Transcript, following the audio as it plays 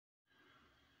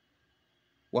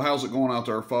Well, how's it going out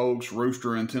there, folks?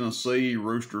 Rooster in Tennessee,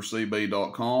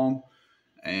 roostercb.com.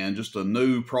 And just a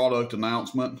new product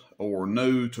announcement, or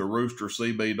new to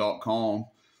roostercb.com,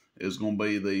 is going to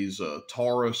be these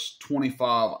Taurus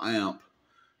 25 amp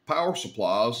power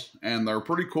supplies. And they're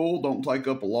pretty cool, don't take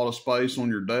up a lot of space on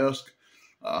your desk.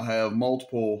 Have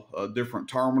multiple different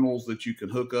terminals that you can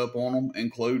hook up on them,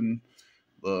 including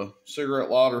the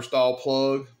cigarette lighter style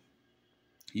plug,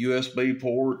 USB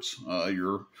ports,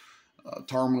 your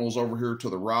terminals over here to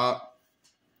the right,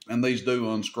 and these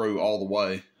do unscrew all the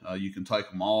way. You can take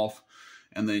them off,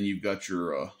 and then you've got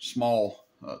your small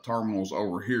terminals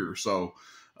over here. So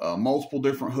multiple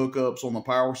different hookups on the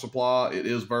power supply. It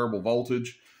is variable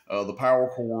voltage. The power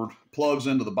cord plugs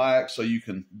into the back, so you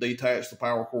can detach the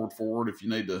power cord forward if you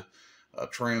need to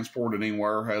transport it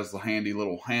anywhere. Has the handy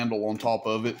little handle on top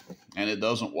of it, and it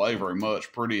doesn't weigh very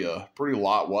much. Pretty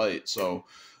lightweight. So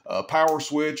power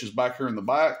switch is back here in the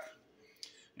back,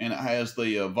 and it has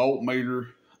the voltmeter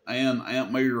and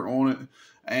amp meter on it,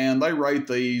 and they rate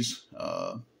these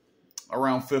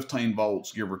around 15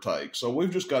 volts, give or take. So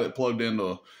we've just got it plugged into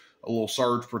a little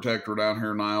surge protector down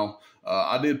here now.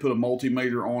 I did put a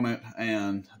multimeter on it,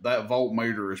 and that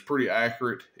voltmeter is pretty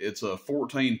accurate. It's a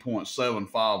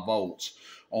 14.75 volts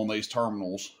on these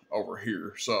terminals over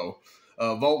here. So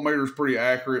voltmeter is pretty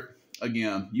accurate.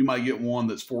 Again, you may get one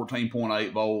that's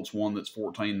 14.8 volts, one that's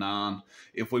 14.9.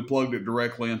 If we plugged it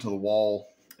directly into the wall,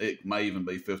 it may even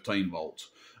be 15 volts.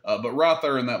 But right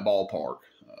there in that ballpark.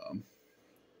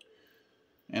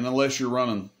 And unless you're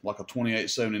running like a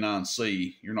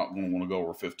 2879C, you're not going to want to go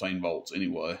over 15 volts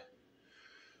anyway.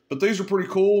 But these are pretty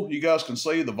cool. You guys can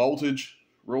see the voltage,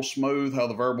 real smooth, how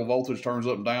the variable voltage turns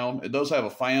up and down. It does have a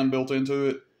fan built into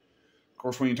it. Of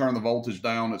course, when you turn the voltage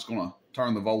down, it's going to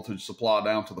turn the voltage supply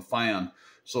down to the fan.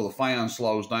 So the fan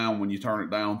slows down when you turn it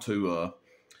down to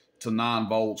 9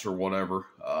 volts or whatever.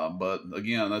 But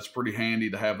again, that's pretty handy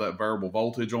to have that variable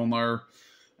voltage on there.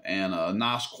 And a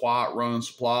nice quiet running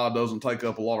supply, doesn't take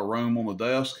up a lot of room on the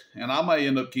desk. And I may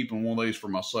end up keeping one of these for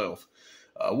myself.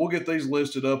 We'll get these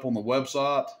listed up on the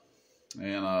website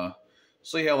and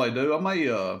see how they do.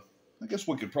 I guess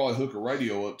we could probably hook a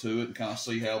radio up to it and kind of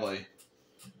see how they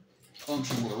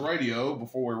function with a radio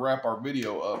before we wrap our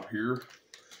video up here.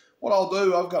 What I'll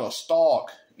do, I've got a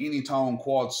stock Anytone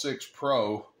Quad 6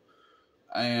 Pro,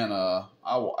 and I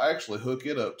will actually hook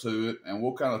it up to it, and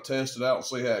we'll kind of test it out and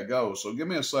see how it goes. So give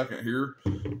me a second here,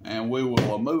 and we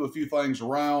will move a few things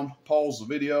around, pause the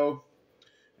video,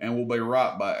 and we'll be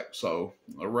right back. So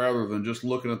rather than just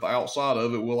looking at the outside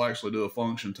of it, we'll actually do a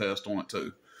function test on it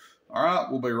too. All right,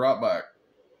 we'll be right back.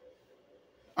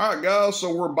 All right, guys,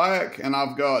 so we're back, and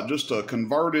I've got just a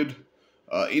converted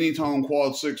Anytone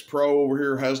Quad 6 Pro over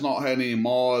here. Has not had any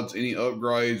mods, any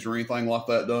upgrades, or anything like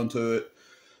that done to it.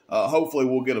 Hopefully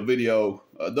we'll get a video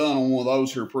done on one of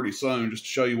those here pretty soon, just to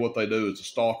show you what they do. It's a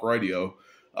stock radio.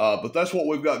 But that's what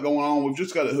we've got going on. We've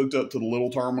just got it hooked up to the little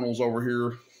terminals over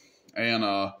here. And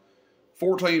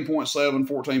 14.7,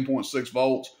 14.6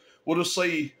 volts. We'll just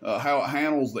see how it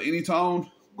handles the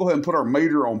Anytone. Go ahead and put our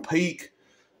meter on peak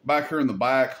back here in the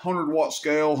back. 100 watt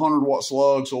scale, 100 watt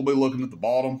slug. So we'll be looking at the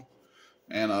bottom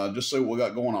and just see what we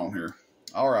got going on here.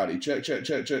 Alrighty, check, check,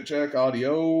 check, check, check.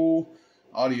 Audio,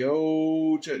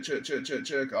 audio, check, check, check, check,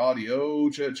 check. Audio,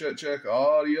 check, check, check.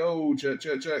 Audio, check,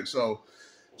 check, check. So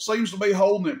seems to be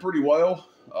holding it pretty well.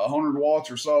 100 watts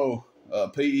or so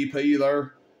PEP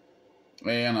there.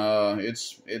 And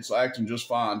it's acting just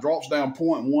fine. Drops down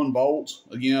 0.1 volts.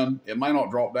 Again, it may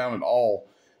not drop down at all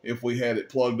if we had it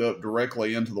plugged up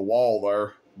directly into the wall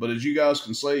there. But as you guys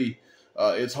can see,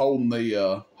 it's holding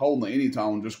the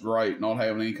Anytone just great. Not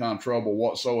having any kind of trouble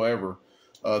whatsoever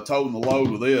toting the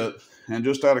load with it. And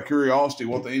just out of curiosity,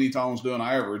 what the Anytone's doing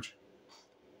average.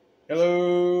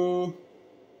 Hello,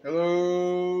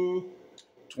 hello.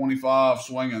 25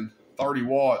 swinging 30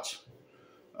 watts.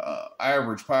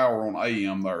 Average power on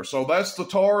AM there. So that's the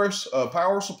Taurus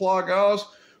power supply, guys.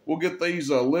 We'll get these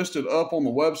listed up on the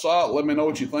website. Let me know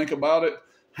what you think about it.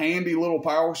 Handy little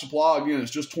power supply. Again,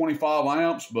 it's just 25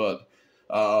 amps, but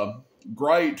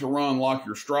great to run like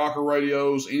your Striker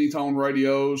radios, Anytone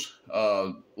radios.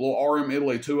 Little RM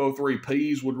Italy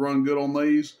 203Ps would run good on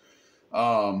these.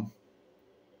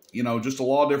 You know, just a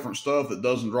lot of different stuff that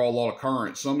doesn't draw a lot of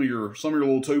current. Some of your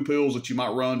little 2-pills that you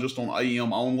might run just on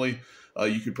AM only,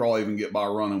 you could probably even get by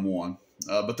running one.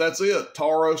 But that's it.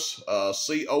 Taurus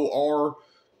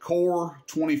COR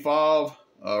 25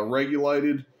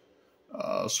 regulated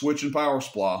switching power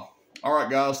supply. All right,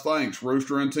 guys, thanks.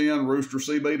 Rooster in 10,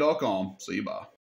 roostercb.com. See you, bye.